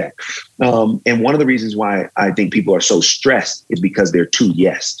can't do that. And one of the reasons why I think people are so stressed is because they're too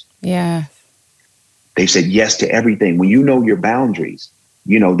yes. Yeah. They've said yes to everything. When you know your boundaries,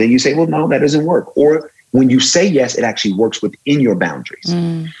 then you say, well, no, that doesn't work. Or when you say yes, it actually works within your boundaries.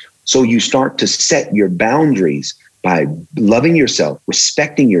 Mm. So you start to set your boundaries by loving yourself,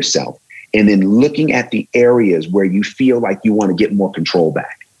 respecting yourself, and then looking at the areas where you feel like you want to get more control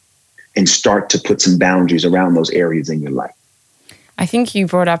back and start to put some boundaries around those areas in your life. I think you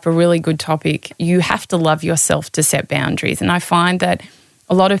brought up a really good topic. You have to love yourself to set boundaries. And I find that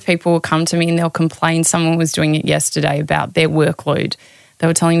a lot of people will come to me and they'll complain. Someone was doing it yesterday about their workload. They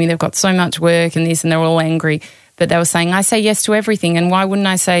were telling me they've got so much work and this, and they're all angry. But they were saying, I say yes to everything, and why wouldn't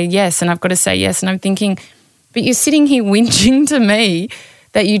I say yes? And I've got to say yes. And I'm thinking, but you're sitting here whinging to me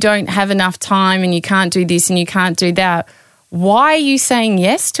that you don't have enough time and you can't do this and you can't do that. Why are you saying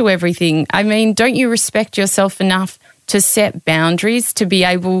yes to everything? I mean, don't you respect yourself enough to set boundaries, to be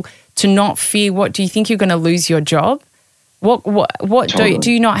able to not fear? What do you think you're going to lose your job? What totally.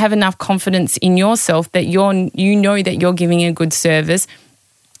 do you not have enough confidence in yourself that you know that you're giving a good service,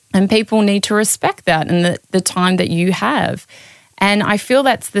 and people need to respect that and the time that you have? And I feel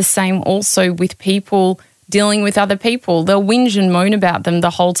that's the same also with people dealing with other people. They'll whinge and moan about them the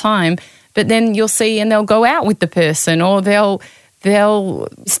whole time, but then you'll see and they'll go out with the person, or they'll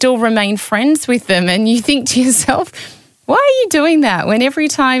still remain friends with them. And you think to yourself, why are you doing that when every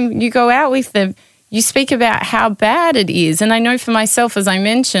time you go out with them, you speak about how bad it is? And I know for myself, as I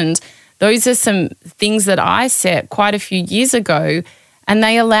mentioned, those are some things that I set quite a few years ago, and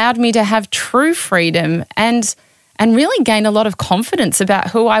they allowed me to have true freedom and really gain a lot of confidence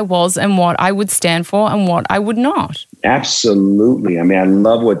about who I was and what I would stand for and what I would not. Absolutely. I mean, I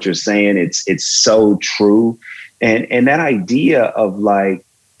love what you're saying. It's so true. And that idea of like,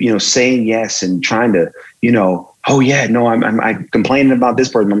 saying yes and trying to, oh yeah, no, I'm complaining about this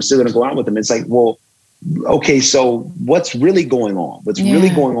person, I'm still going to go out with them. It's like, well, okay, so what's really going on? What's really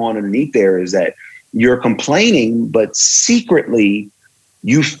going on underneath there is that you're complaining, but secretly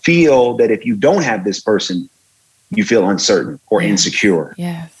you feel that if you don't have this person, you feel uncertain or insecure.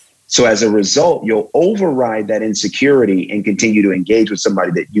 Yes. So as a result, you'll override that insecurity and continue to engage with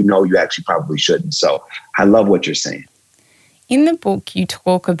somebody that you actually probably shouldn't. So I love what you're saying. In the book, you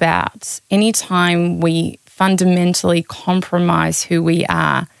talk about anytime we fundamentally compromise who we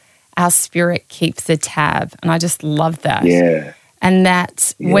are, our spirit keeps a tab. And I just love that. Yeah. And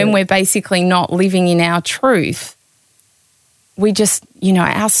that when we're basically not living in our truth, we just,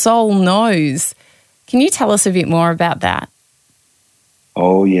 our soul knows. Can you tell us a bit more about that?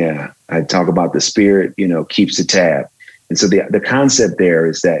 Oh, yeah. I talk about the spirit, keeps a tab. And so the concept there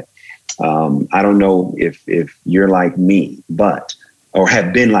is that I don't know if you're like me, or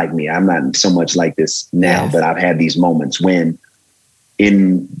have been like me. I'm not so much like this now, but I've had these moments when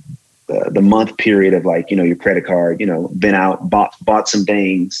in the month period of like, your credit card, been out, bought some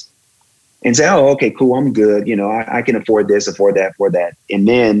things and say, oh, okay, cool. I'm good. I can afford this, afford that. And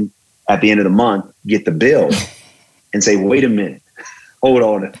then at the end of the month, get the bill and say, wait a minute. Hold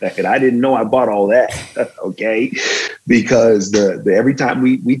on a second. I didn't know I bought all that. Okay. Because the every time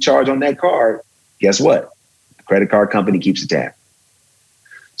we charge on that card, guess what? The credit card company keeps a tab.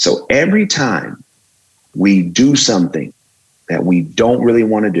 So every time we do something that we don't really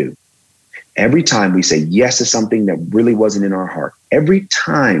want to do, every time we say yes to something that really wasn't in our heart, every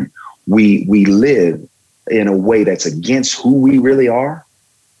time we live in a way that's against who we really are,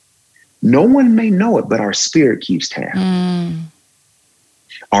 no one may know it, but our spirit keeps tab.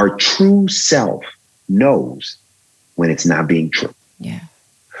 Our true self knows when it's not being true. Yeah.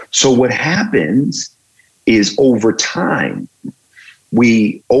 So what happens is over time,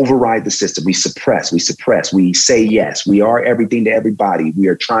 we override the system. We suppress. We say yes. We are everything to everybody. We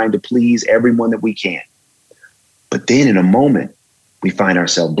are trying to please everyone that we can. But then in a moment, we find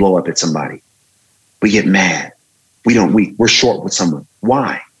ourselves blow up at somebody. We get mad. We're short with someone.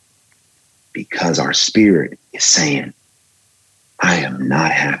 Why? Because our spirit is saying, I am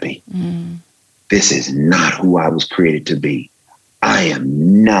not happy. This is not who I was created to be. I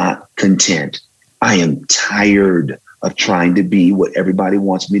am not content. I am tired of trying to be what everybody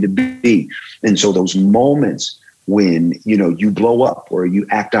wants me to be. And so those moments when, you blow up or you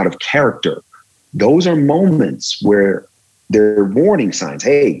act out of character, those are moments where they're warning signs.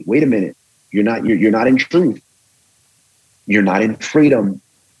 Hey, wait a minute. You're not in truth. You're not in freedom.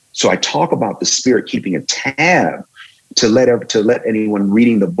 So I talk about the spirit keeping a tab to let anyone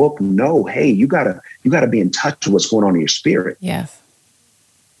reading the book know, hey, you gotta be in touch with what's going on in your spirit. Yes.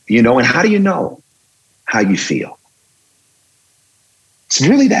 And how do you know how you feel? It's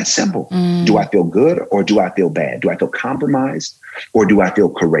really that simple. Do I feel good or do I feel bad? Do I feel compromised or do I feel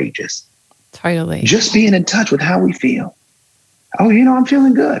courageous? Totally. Just being in touch with how we feel. Oh, I'm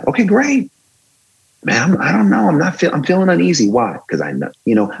feeling good. Okay, great. Man, I don't know. I'm feeling uneasy. Why? Because I know,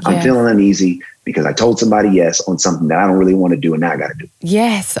 I'm feeling uneasy because I told somebody yes on something that I don't really want to do and now I got to do.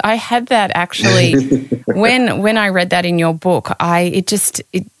 Yes, I had that actually. when I read that in your book,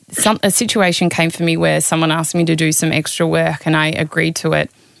 a situation came for me where someone asked me to do some extra work and I agreed to it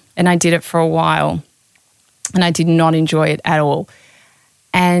and I did it for a while and I did not enjoy it at all.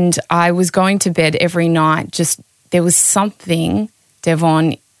 And I was going to bed every night. There was something,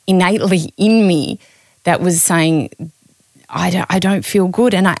 Devon, innately in me that was saying, I don't feel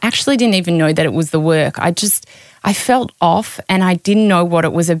good. And I actually didn't even know that it was the work. I felt off and I didn't know what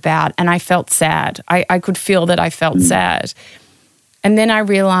it was about. And I felt sad. I could feel that I felt sad. And then I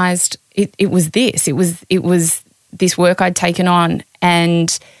realized it was this. It was this work I'd taken on.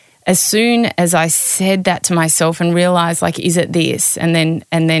 And as soon as I said that to myself and realized, like, is it this? And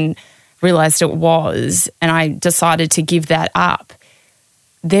then realized it was, and I decided to give that up,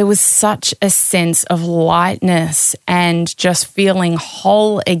 there was such a sense of lightness and just feeling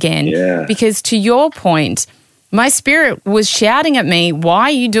whole again. Yeah. Because to your point, my spirit was shouting at me, why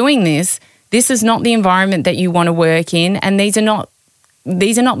are you doing this? this is not the environment that you want to work in, and these are not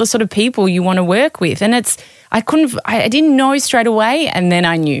the sort of people you want to work with. And I didn't know straight away, and then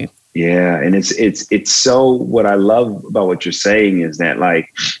I knew. Yeah, and it's so, what I love about what you're saying is that,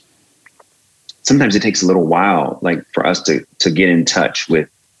 like, sometimes it takes a little while, like, for us to get in touch with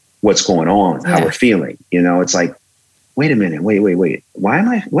what's going on, how we're feeling. It's like, wait a minute, wait.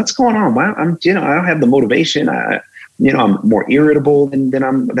 What's going on? Why I don't have the motivation. I'm more irritable than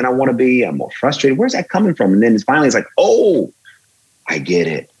I want to be. I'm more frustrated. Where's that coming from? And then it's like, oh, I get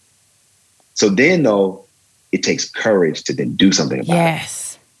it. So then, though, it takes courage to then do something about it.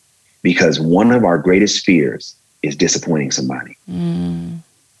 Yes. Because one of our greatest fears is disappointing somebody.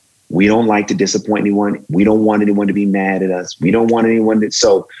 We don't like to disappoint anyone. We don't want anyone to be mad at us. We don't want anyone to.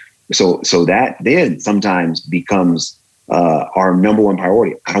 So that then sometimes becomes our number one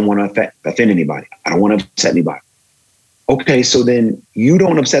priority. I don't want to offend anybody. I don't want to upset anybody. Okay, so then you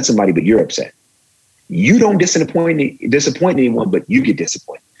don't upset somebody, but you're upset. You don't disappoint anyone, but you get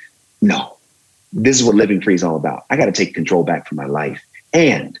disappointed. No, this is what living free is all about. I got to take control back for my life.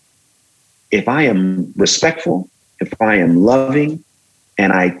 And if I am respectful, if I am loving,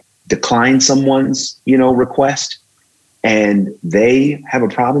 and I decline someone's, request, and they have a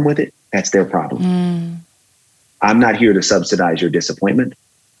problem with it, that's their problem. I'm not here to subsidize your disappointment.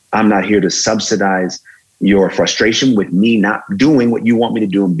 I'm not here to subsidize your frustration with me not doing what you want me to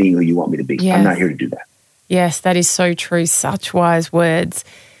do and being who you want me to be. Yes. I'm not here to do that. Yes, that is so true. Such wise words.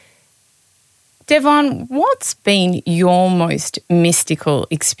 Devon, what's been your most mystical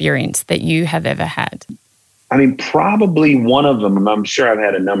experience that you have ever had? I mean, probably one of them, I'm sure I've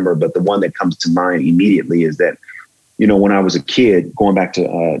had a number, but the one that comes to mind immediately is that, when I was a kid, going back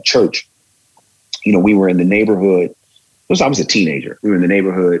to church, we were in the neighborhood. I was a teenager. We were in the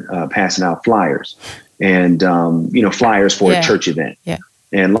neighborhood passing out flyers and, flyers for a church event. Yeah.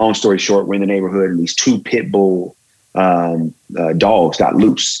 And long story short, we're in the neighborhood and these two pit bull dogs got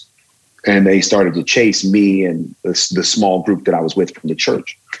loose. And they started to chase me and the small group that I was with from the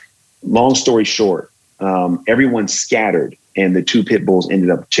church. Long story short, everyone scattered and the two pit bulls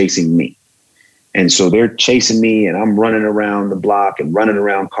ended up chasing me. And so they're chasing me and I'm running around the block and running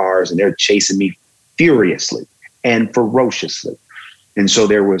around cars and they're chasing me furiously and ferociously. And so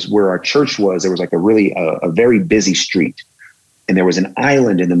there was, where our church was, there was like a very busy street. And there was an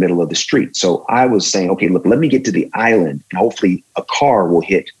island in the middle of the street. So I was saying, okay, look, let me get to the island and hopefully a car will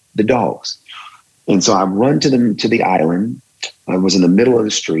hit the dogs. And so I run to the island. I was in the middle of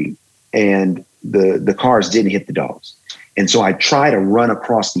the street and the cars didn't hit the dogs. And so I try to run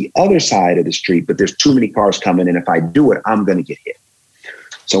across the other side of the street, but there's too many cars coming. And if I do it, I'm going to get hit.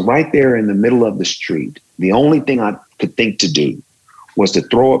 So right there in the middle of the street, the only thing I could think to do was to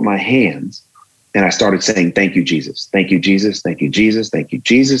throw up my hands. And I started saying, thank you, Jesus. Thank you, Jesus. Thank you, Jesus. Thank you,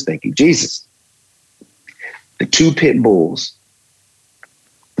 Jesus. Thank you, Jesus. The two pit bulls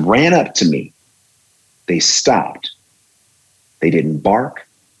ran up to me. They stopped. They didn't bark.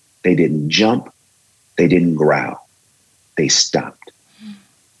 They didn't jump. They didn't growl. They stopped.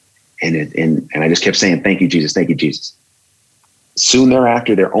 And I just kept saying, thank you, Jesus. Thank you, Jesus. Soon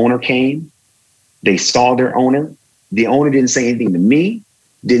thereafter, their owner came. They saw their owner. The owner didn't say anything to me,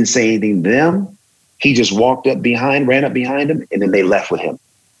 didn't say anything to them. He just walked up behind, ran up behind him, and then they left with him.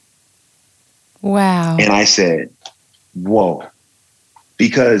 Wow. And I said, whoa.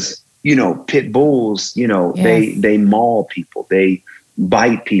 Because, pit bulls, yes. they maul people. They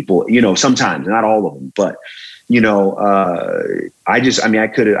bite people, sometimes, not all of them, but, I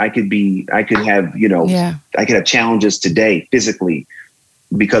could have challenges today physically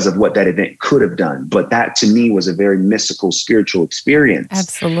because of what that event could have done. But that to me was a very mystical, spiritual experience.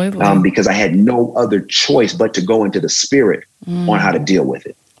 Absolutely. Because I had no other choice but to go into the spirit on how to deal with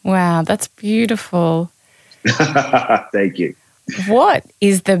it. Wow, that's beautiful. Thank you. What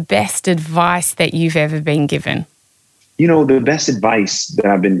is the best advice that you've ever been given? The best advice that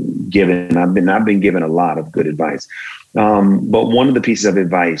I've been given, I've been given a lot of good advice. But one of the pieces of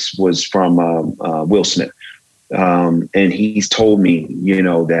advice was from Will Smith. And he's told me,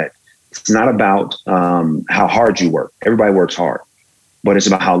 that it's not about how hard you work. Everybody works hard, but it's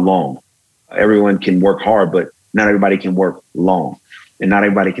about how long. Everyone can work hard, but not everybody can work long. And not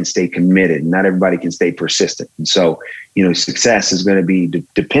everybody can stay committed. Not everybody can stay persistent. And so, success is going to be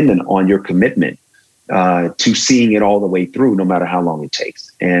dependent on your commitment to seeing it all the way through, no matter how long it takes.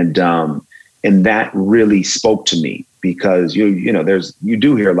 And that really spoke to me because you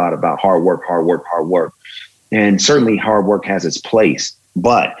do hear a lot about hard work. And certainly hard work has its place,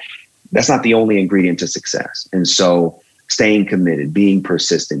 but that's not the only ingredient to success. And so staying committed, being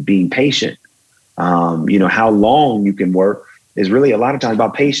persistent, being patient, how long you can work is really a lot of times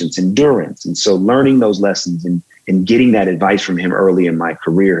about patience, endurance. And so learning those lessons and getting that advice from him early in my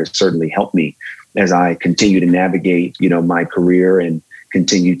career has certainly helped me as I continue to navigate, my career and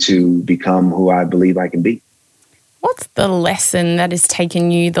continue to become who I believe I can be. What's the lesson that has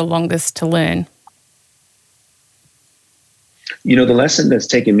taken you the longest to learn? The lesson that's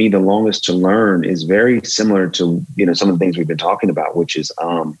taken me the longest to learn is very similar to, some of the things we've been talking about, which is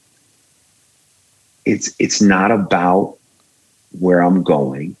it's not about where I'm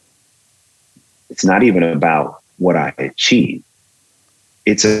going. It's not even about what I achieve.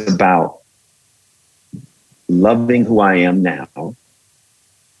 It's about loving who I am now,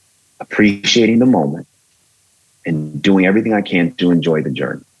 appreciating the moment, and doing everything I can to enjoy the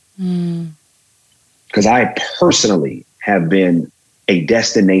journey. Because I personally have been a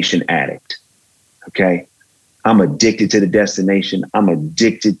destination addict. Okay. I'm addicted to the destination. I'm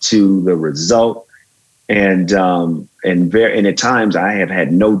addicted to the result. And at times I have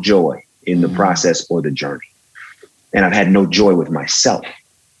had no joy in the process or the journey. And I've had no joy with myself.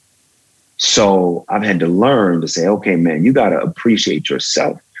 So I've had to learn to say, okay, man, you got to appreciate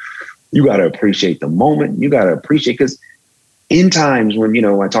yourself. You got to appreciate the moment. You got to appreciate, because in times when,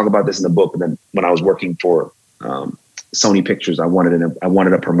 I talk about this in the book, and then when I was working for Sony Pictures, I wanted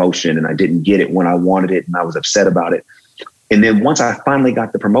a promotion and I didn't get it when I wanted it. And I was upset about it. And then once I finally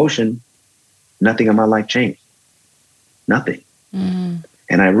got the promotion, nothing in my life changed. Nothing. And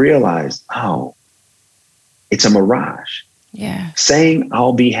I realized, it's a mirage. Yeah. Saying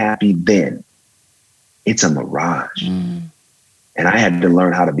I'll be happy then, it's a mirage. And I had to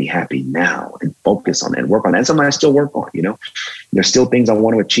learn how to be happy now and focus on that and work on that. And something I still work on, There's still things I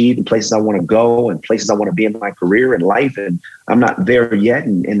want to achieve and places I want to go and places I want to be in my career and life. And I'm not there yet.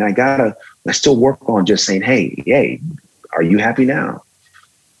 And I still work on just saying, hey, are you happy now?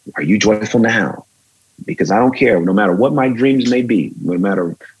 Are you joyful now? Because I don't care, no matter what my dreams may be, no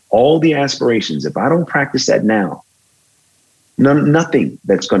matter all the aspirations, if I don't practice that now, nothing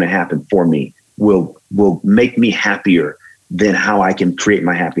that's going to happen for me will make me happier than how I can create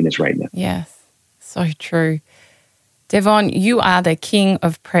my happiness right now. Yes, so true. Devon, you are the king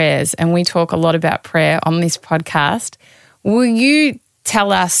of prayers, and we talk a lot about prayer on this podcast. Will you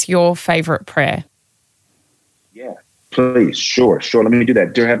tell us your favorite prayer? Yeah, please. Sure. Let me do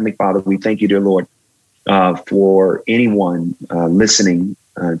that. Dear Heavenly Father, we thank you, dear Lord, for anyone listening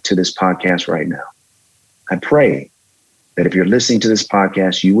to this podcast right now. I pray that if you're listening to this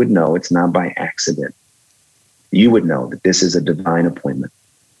podcast, you would know it's not by accident. You would know that this is a divine appointment.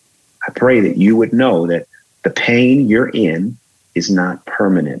 I pray that you would know that the pain you're in is not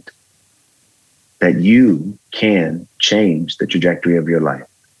permanent, that you can change the trajectory of your life.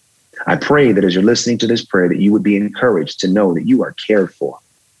 I pray that as you're listening to this prayer, that you would be encouraged to know that you are cared for,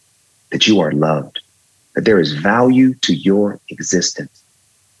 that you are loved, that there is value to your existence.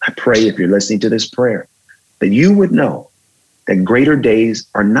 I pray if you're listening to this prayer, that you would know that greater days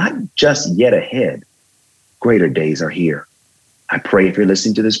are not just yet ahead, greater days are here. I pray if you're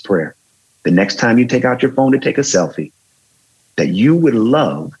listening to this prayer, the next time you take out your phone to take a selfie, that you would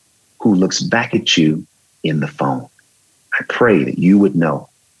love who looks back at you in the phone. I pray that you would know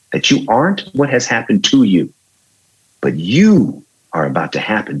that you aren't what has happened to you, but you are about to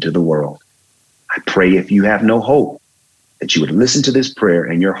happen to the world. I pray if you have no hope, that you would listen to this prayer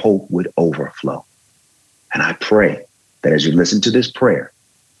and your hope would overflow. And I pray that as you listen to this prayer,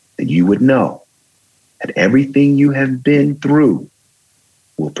 that you would know that everything you have been through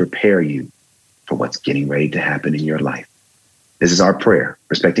will prepare you for what's getting ready to happen in your life. This is our prayer.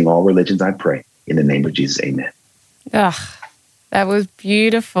 Respecting all religions, I pray. In the name of Jesus, amen. That was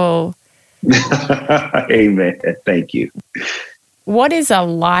beautiful. Amen. Thank you. What is a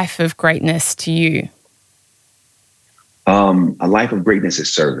life of greatness to you? A life of greatness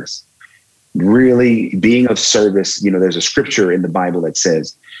is service. Really being of service. There's a scripture in the Bible that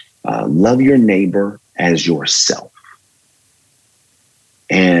says, love your neighbor as yourself.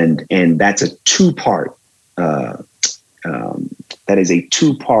 And that's a two-part, that is a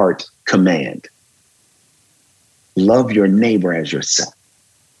two-part command. Love your neighbor as yourself.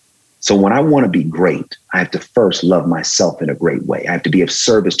 So when I want to be great, I have to first love myself in a great way. I have to be of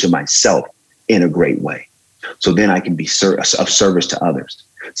service to myself in a great way. So then I can be of service to others.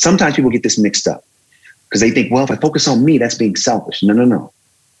 Sometimes people get this mixed up because they think, well, if I focus on me, that's being selfish. No.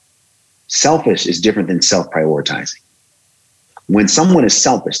 Selfish is different than self-prioritizing. When someone is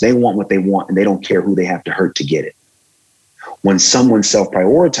selfish, they want what they want and they don't care who they have to hurt to get it. When someone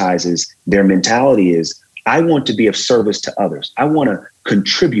self-prioritizes, their mentality is, I want to be of service to others. I want to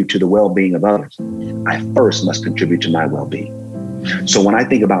contribute to the well-being of others. I first must contribute to my well-being. So when I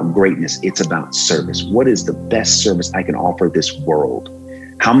think about greatness, it's about service. What is the best service I can offer this world?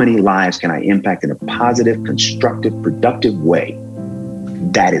 How many lives can I impact in a positive, constructive, productive way?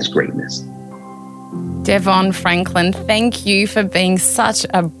 That is greatness. Devon Franklin, thank you for being such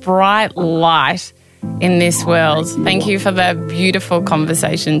a bright light in this world. Thank you for the beautiful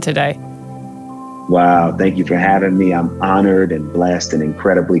conversation today. Wow, thank you for having me. I'm honored and blessed and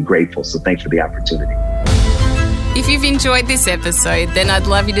incredibly grateful. So thanks for the opportunity. If you've enjoyed this episode, then I'd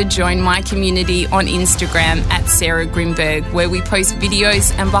love you to join my community on Instagram at Sarah Grimberg, where we post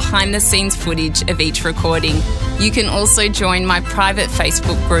videos and behind-the-scenes footage of each recording. You can also join my private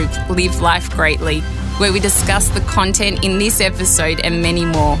Facebook group, Live Life Greatly, where we discuss the content in this episode and many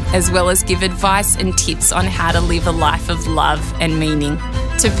more, as well as give advice and tips on how to live a life of love and meaning.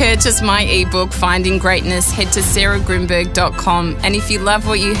 To purchase my ebook, Finding Greatness, head to sarahgrimberg.com. And if you love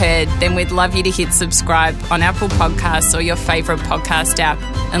what you heard, then we'd love you to hit subscribe on Apple Podcasts or your favourite podcast app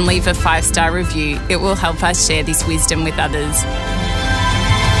and leave a 5-star review. It will help us share this wisdom with others.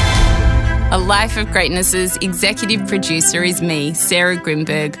 A Life of Greatness's executive producer is me, Sarah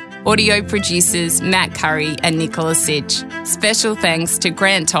Grimberg. Audio producers Matt Curry and Nicola Sitch. Special thanks to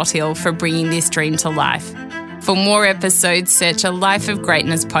Grant Tothill for bringing this dream to life. For more episodes, search A Life of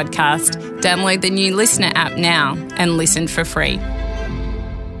Greatness podcast, download the new Listener app now, and listen for free.